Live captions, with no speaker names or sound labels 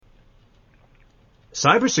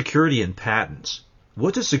Cybersecurity and patents.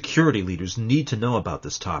 What do security leaders need to know about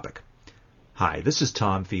this topic? Hi, this is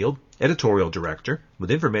Tom Field, Editorial Director with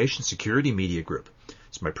Information Security Media Group.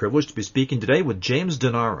 It's my privilege to be speaking today with James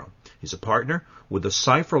Denaro. He's a partner with the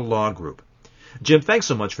Cipher Law Group. Jim, thanks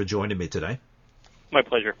so much for joining me today. My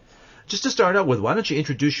pleasure. Just to start out with, why don't you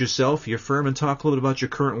introduce yourself, your firm, and talk a little bit about your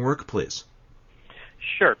current work, please?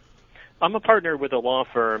 Sure. I'm a partner with a law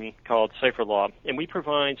firm called Cipher Law, and we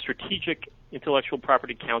provide strategic intellectual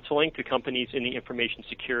property counseling to companies in the information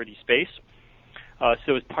security space.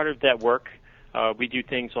 So as part of that work, we do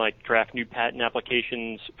things like draft new patent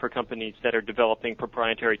applications for companies that are developing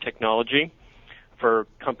proprietary technology. For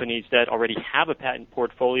companies that already have a patent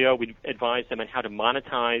portfolio, we advise them on how to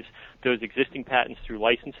monetize those existing patents through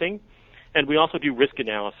licensing. And we also do risk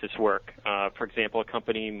analysis work. For example, a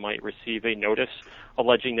company might receive a notice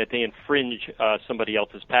alleging that they infringe somebody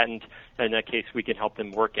else's patent. And in that case, we can help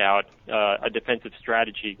them work out a defensive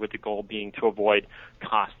strategy with the goal being to avoid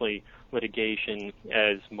costly litigation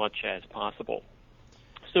as much as possible.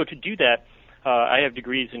 So to do that, I have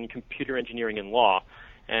degrees in computer engineering and law,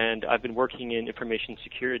 and I've been working in information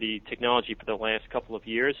security technology for the last couple of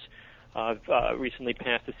years. I've recently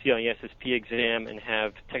passed the CISSP exam and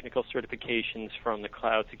have technical certifications from the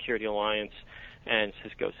Cloud Security Alliance and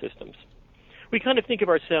Cisco Systems. We kind of think of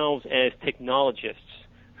ourselves as technologists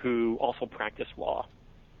who also practice law.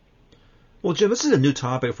 Well, Jim, this is a new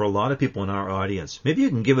topic for a lot of people in our audience. Maybe you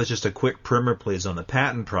can give us just a quick primer, please, on the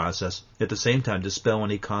patent process, at the same time dispel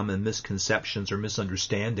any common misconceptions or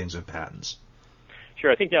misunderstandings of patents.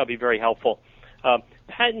 Sure, I think that would be very helpful.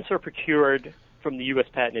 Patents are procured from the U.S.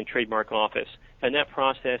 Patent and Trademark Office, and that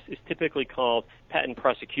process is typically called patent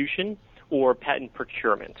prosecution or patent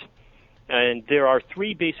procurement. And there are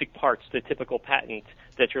three basic parts to the typical patent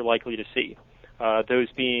that you're likely to see,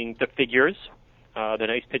 those being the figures, the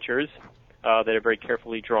nice pictures that are very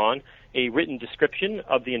carefully drawn, a written description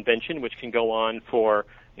of the invention, which can go on for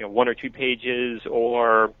 1 or 2 pages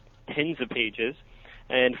or tens of pages,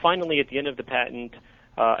 and finally, at the end of the patent,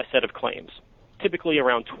 a set of claims, typically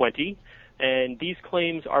around 20. And these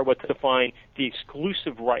claims are what define the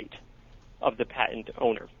exclusive right of the patent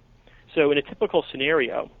owner. So in a typical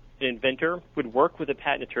scenario, an inventor would work with a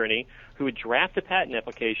patent attorney who would draft a patent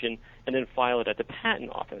application and then file it at the patent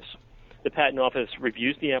office. The patent office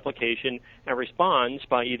reviews the application and responds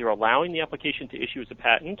by either allowing the application to issue as a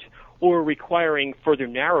patent or requiring further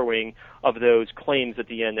narrowing of those claims at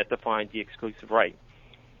the end that define the exclusive right.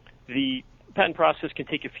 The patent process can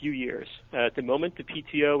take a few years. At the moment, the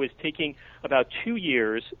PTO is taking about 2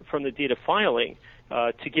 years from the date of filing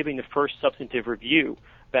to giving the first substantive review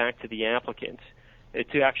back to the applicant.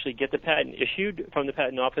 To actually get the patent issued from the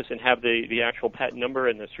patent office and have the actual patent number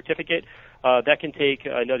and the certificate, that can take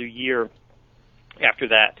another year after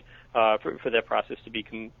that for that process to be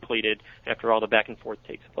completed after all the back and forth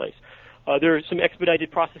takes place. There are some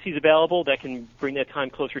expedited processes available that can bring that time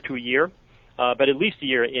closer to a year, but at least a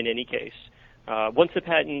year in any case. Once the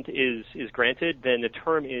patent is granted, then the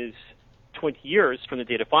term is 20 years from the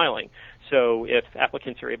date of filing. So if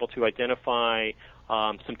applicants are able to identify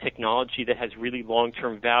some technology that has really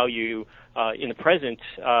long-term value in the present,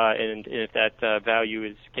 and if that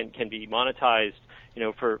value can be monetized,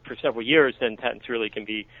 for several years, then patents really can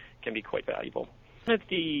be quite valuable. One of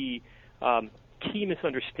the key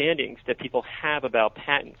misunderstandings that people have about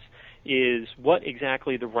patents is what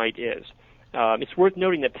exactly the right is. It's worth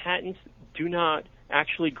noting that patents do not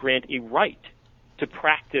actually grant a right to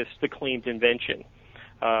practice the claimed invention.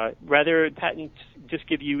 Rather, patents just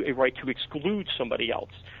give you a right to exclude somebody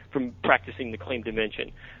else from practicing the claimed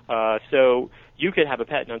invention. So you could have a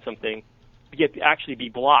patent on something, yet actually be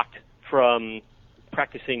blocked from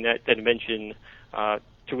practicing that invention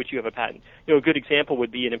to which you have a patent. A good example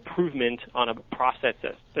would be an improvement on a process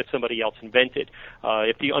that somebody else invented.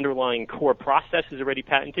 If the underlying core process is already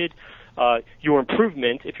patented, if your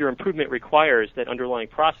improvement requires that underlying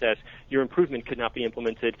process, your improvement could not be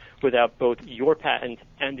implemented without both your patent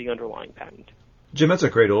and the underlying patent. Jim, that's a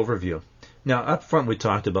great overview. Now, up front, we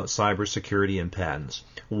talked about cybersecurity and patents.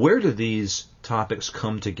 Where do these topics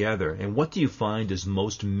come together, and what do you find is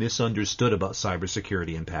most misunderstood about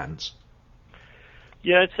cybersecurity and patents?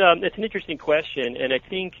 Yeah, it's an interesting question, and I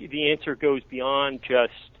think the answer goes beyond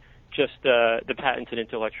just the patents and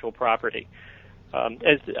intellectual property.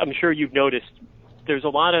 As I'm sure you've noticed, there's a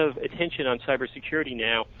lot of attention on cybersecurity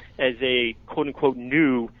now as a quote-unquote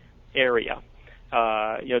new area.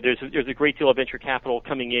 There's a great deal of venture capital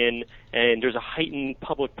coming in, and there's a heightened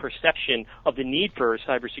public perception of the need for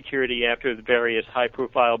cybersecurity after the various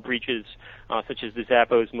high-profile breaches, such as the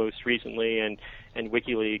Zappos most recently, and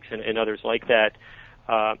WikiLeaks and others like that.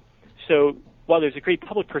 So while there's a great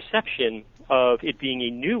public perception of it being a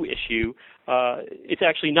new issue, it's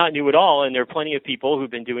actually not new at all, and there are plenty of people who've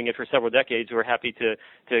been doing it for several decades who are happy to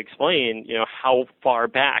explain, how far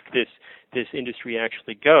back this industry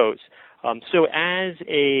actually goes. So as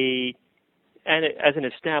an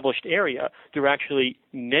established area, there are actually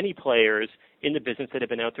many players in the business that have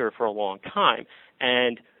been out there for a long time,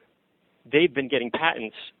 and they've been getting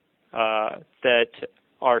patents that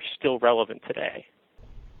are still relevant today.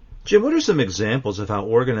 Jim, what are some examples of how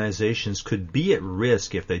organizations could be at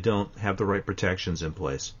risk if they don't have the right protections in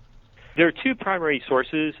place? There are two primary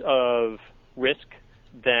sources of risk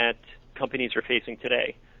that companies are facing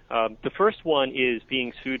today. The first one is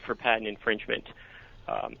being sued for patent infringement.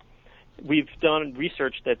 We've done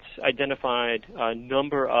research that's identified a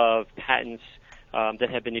number of patents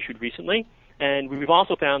that have been issued recently, and we've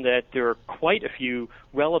also found that there are quite a few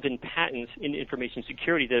relevant patents in information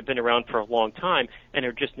security that have been around for a long time and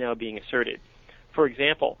are just now being asserted. For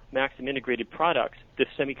example, Maxim Integrated Products, the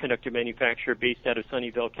semiconductor manufacturer based out of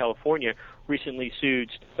Sunnyvale, California, recently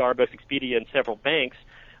sued Starbucks, Expedia, and several banks,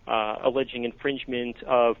 alleging infringement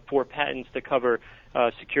of 4 patents that cover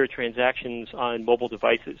secure transactions on mobile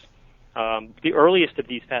devices. The earliest of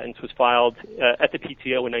these patents was filed at the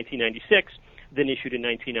PTO in 1996, then issued in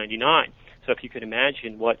 1999. So if you could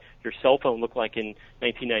imagine what your cell phone looked like in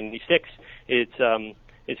 1996,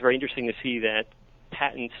 it's very interesting to see that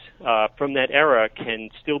patents from that era can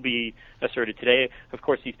still be asserted today. Of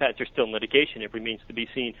course, these patents are still in litigation. It remains to be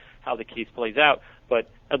seen how the case plays out, but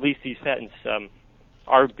at least these patents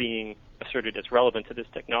are being asserted as relevant to this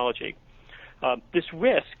technology. This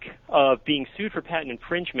risk of being sued for patent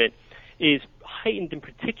infringement is heightened in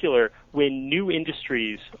particular when new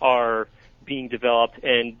industries are being developed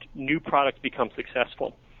and new products become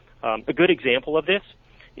successful. A good example of this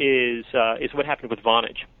is what happened with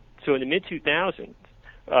Vonage. So in the mid-2000s,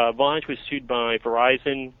 Vonage was sued by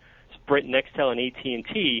Verizon, Sprint, Nextel, and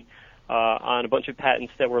AT&T on a bunch of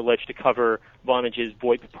patents that were alleged to cover Vonage's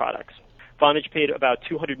VoIP products. Vonage paid about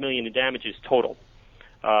 $200 million in damages total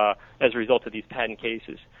as a result of these patent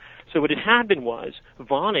cases. So what had happened was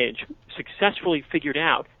Vonage successfully figured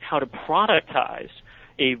out how to productize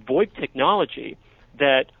a VoIP technology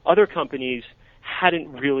that other companies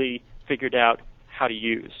hadn't really figured out how to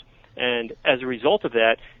use. And as a result of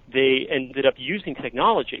that, they ended up using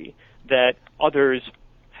technology that others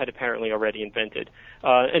had apparently already invented.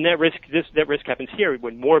 And that risk happens here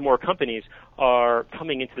when more and more companies are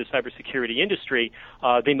coming into the cybersecurity industry.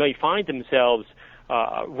 They may find themselves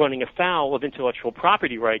running afoul of intellectual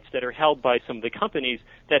property rights that are held by some of the companies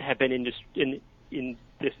that have been in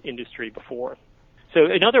this industry before. So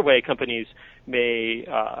another way companies may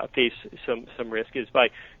face some risk is by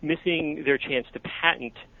missing their chance to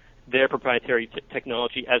patent their proprietary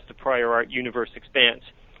technology as the prior art universe expands.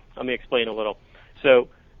 Let me explain a little. So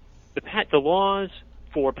the laws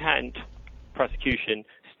for patent prosecution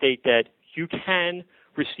state that you can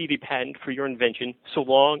receive a patent for your invention so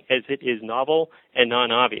long as it is novel and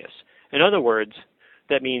non-obvious. In other words,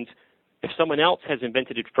 that means if someone else has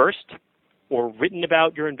invented it first or written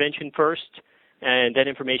about your invention first and that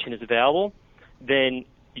information is available, then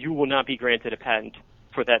you will not be granted a patent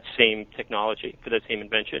for that same technology, for that same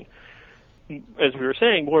invention. As we were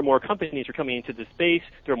saying, more and more companies are coming into this space.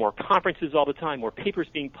 There are more conferences all the time, more papers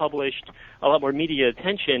being published, a lot more media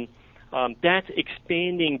attention. That's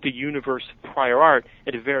expanding the universe of prior art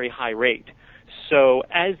at a very high rate. So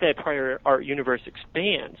as that prior art universe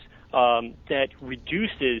expands, that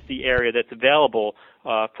reduces the area that's available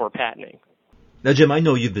for patenting. Now, Jim, I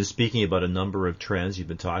know you've been speaking about a number of trends. You've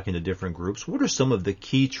been talking to different groups. What are some of the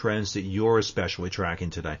key trends that you're especially tracking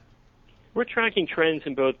today? We're tracking trends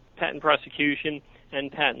in both patent prosecution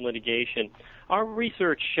and patent litigation. Our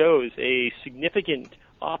research shows a significant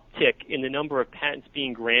uptick in the number of patents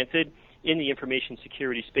being granted in the information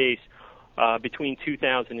security space between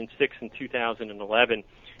 2006 and 2011.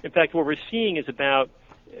 In fact, what we're seeing is about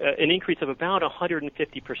an increase of about 150%.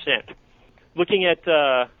 Looking at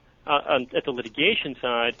the litigation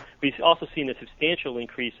side, we've also seen a substantial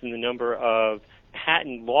increase in the number of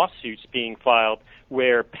patent lawsuits being filed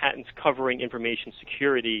where patents covering information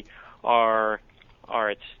security are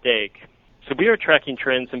at stake. So we are tracking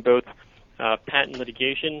trends in both patent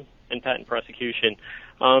litigation and patent prosecution.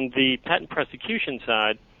 On the patent prosecution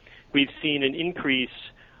side, we've seen an increase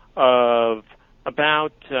of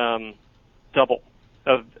about double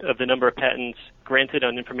of the number of patents granted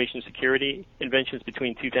on information security inventions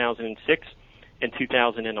between 2006 and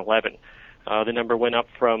 2011. The number went up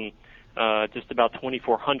from just about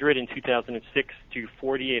 2,400 in 2006 to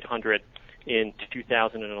 4,800 in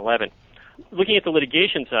 2011. Looking at the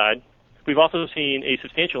litigation side, we've also seen a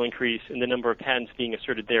substantial increase in the number of patents being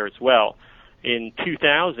asserted there as well. In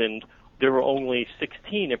 2000, there were only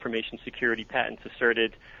 16 information security patents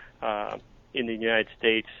asserted in the United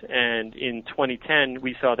States, and in 2010,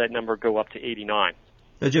 we saw that number go up to 89.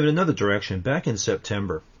 Now, Jim, in another direction, back in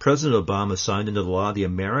September, President Obama signed into law the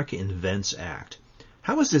America Invents Act.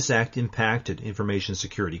 How has this act impacted information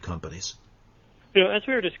security companies? As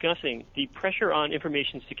we were discussing, the pressure on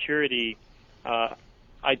information security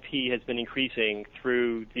IP has been increasing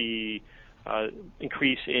through the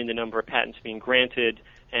increase in the number of patents being granted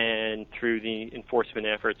and through the enforcement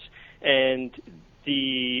efforts. And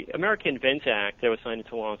the America Invents Act that was signed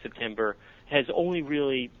into law in September has only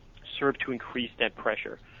really served to increase that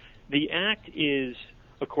pressure. The act is,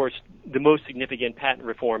 of course, the most significant patent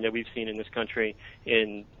reform that we've seen in this country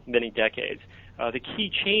in many decades. The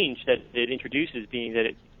key change that it introduces being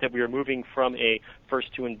that we are moving from a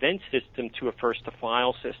first-to-invent system to a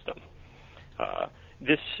first-to-file system.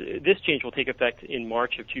 This change will take effect in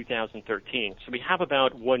March of 2013. So we have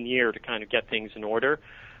about 1 year to kind of get things in order.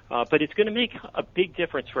 But it's going to make a big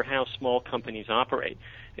difference for how small companies operate.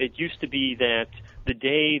 It used to be that the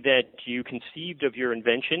day that you conceived of your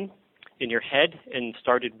invention in your head and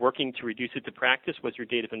started working to reduce it to practice was your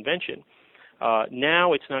date of invention.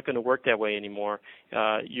 Now it's not going to work that way anymore.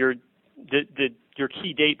 Your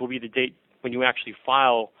key date will be the date when you actually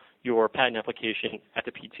file your patent application at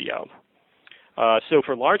the PTO. So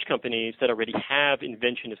for large companies that already have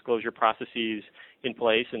invention disclosure processes in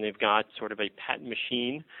place and they've got sort of a patent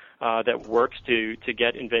machine that works to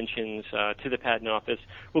get inventions to the patent office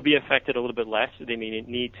will be affected a little bit less. They may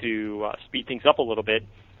need to speed things up a little bit,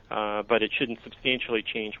 but it shouldn't substantially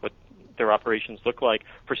change what their operations look like.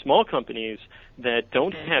 For small companies that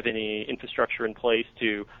don't have any infrastructure in place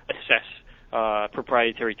to assess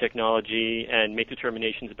proprietary technology and make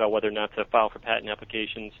determinations about whether or not to file for patent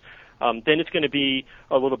applications, then it's going to be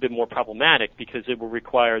a little bit more problematic because it will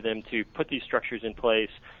require them to put these structures in place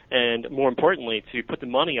and, more importantly, to put the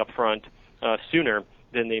money up front sooner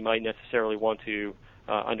than they might necessarily want to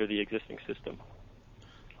under the existing system.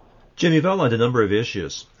 Jim, you've outlined a number of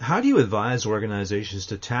issues. How do you advise organizations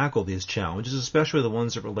to tackle these challenges, especially the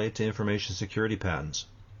ones that relate to information security patents?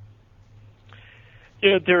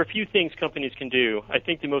 There are a few things companies can do. I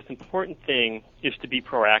think the most important thing is to be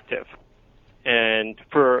proactive. And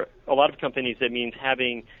for a lot of companies, that means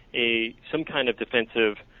having some kind of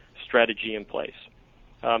defensive strategy in place.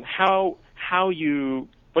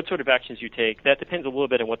 What sort of actions you take, that depends a little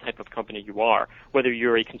bit on what type of company you are, whether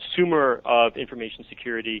you're a consumer of information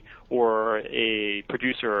security or a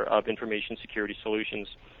producer of information security solutions.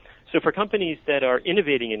 So for companies that are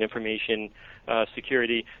innovating in information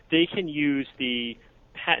security, they can use the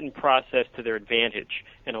patent process to their advantage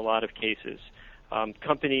in a lot of cases.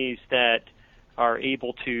 Companies that are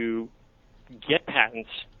able to get patents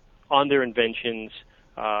on their inventions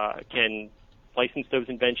can license those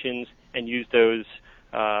inventions and use those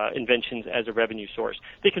inventions as a revenue source.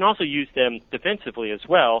 They can also use them defensively as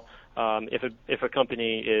well. If a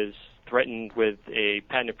company is threatened with a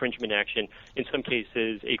patent infringement action, in some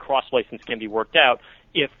cases a cross-license can be worked out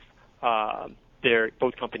if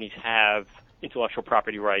both companies have intellectual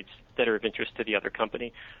property rights that are of interest to the other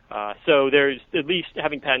company. So there's at least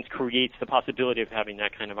having patents creates the possibility of having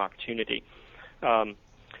that kind of opportunity.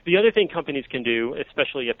 The other thing companies can do,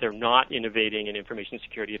 especially if they're not innovating in information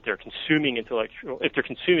security, if they're consuming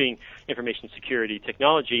information security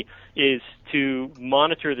technology, is to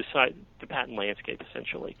monitor the patent landscape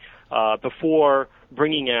essentially before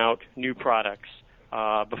bringing out new products,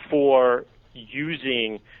 before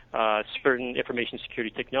using certain information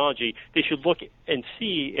security technology. They should look and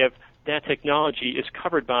see if that technology is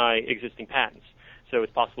covered by existing patents. So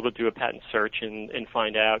it's possible to do a patent search and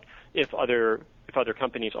find out if other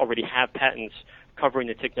companies already have patents covering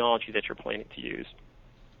the technology that you're planning to use.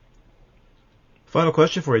 Final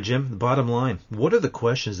question for you, Jim. The bottom line. What are the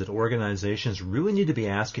questions that organizations really need to be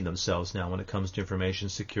asking themselves now when it comes to information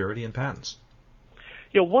security and patents?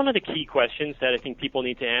 One of the key questions that I think people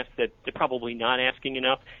need to ask that they're probably not asking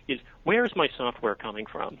enough is, where is my software coming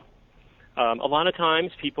from? A lot of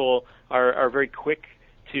times people are very quick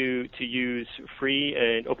to use free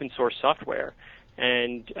and open source software.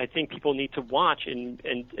 And I think people need to watch and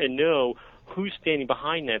know who's standing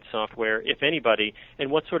behind that software, if anybody,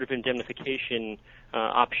 and what sort of indemnification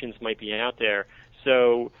options might be out there.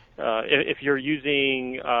 So if you're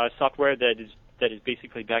using software that is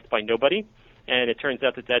basically backed by nobody, and it turns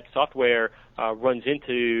out that software runs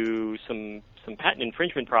into some patent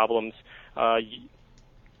infringement problems,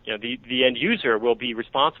 the end user will be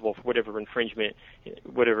responsible for whatever infringement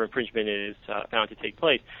is found to take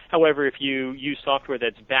place. However, if you use software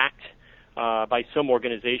that's backed by some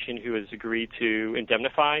organization who has agreed to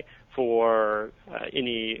indemnify for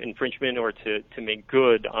any infringement or to make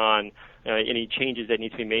good on any changes that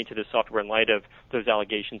need to be made to the software in light of those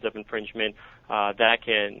allegations of infringement, that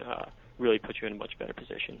can really put you in a much better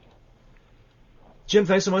position. Jim,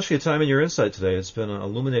 thanks so much for your time and your insight today. It's been an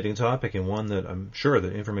illuminating topic and one that I'm sure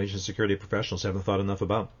that information security professionals haven't thought enough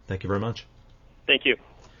about. Thank you very much. Thank you.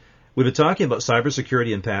 We've been talking about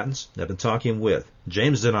cybersecurity and patents. I've been talking with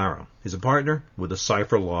James Denaro. He's a partner with the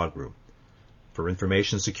Cipher Law Group. For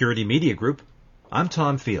Information Security Media Group, I'm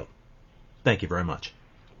Tom Field. Thank you very much.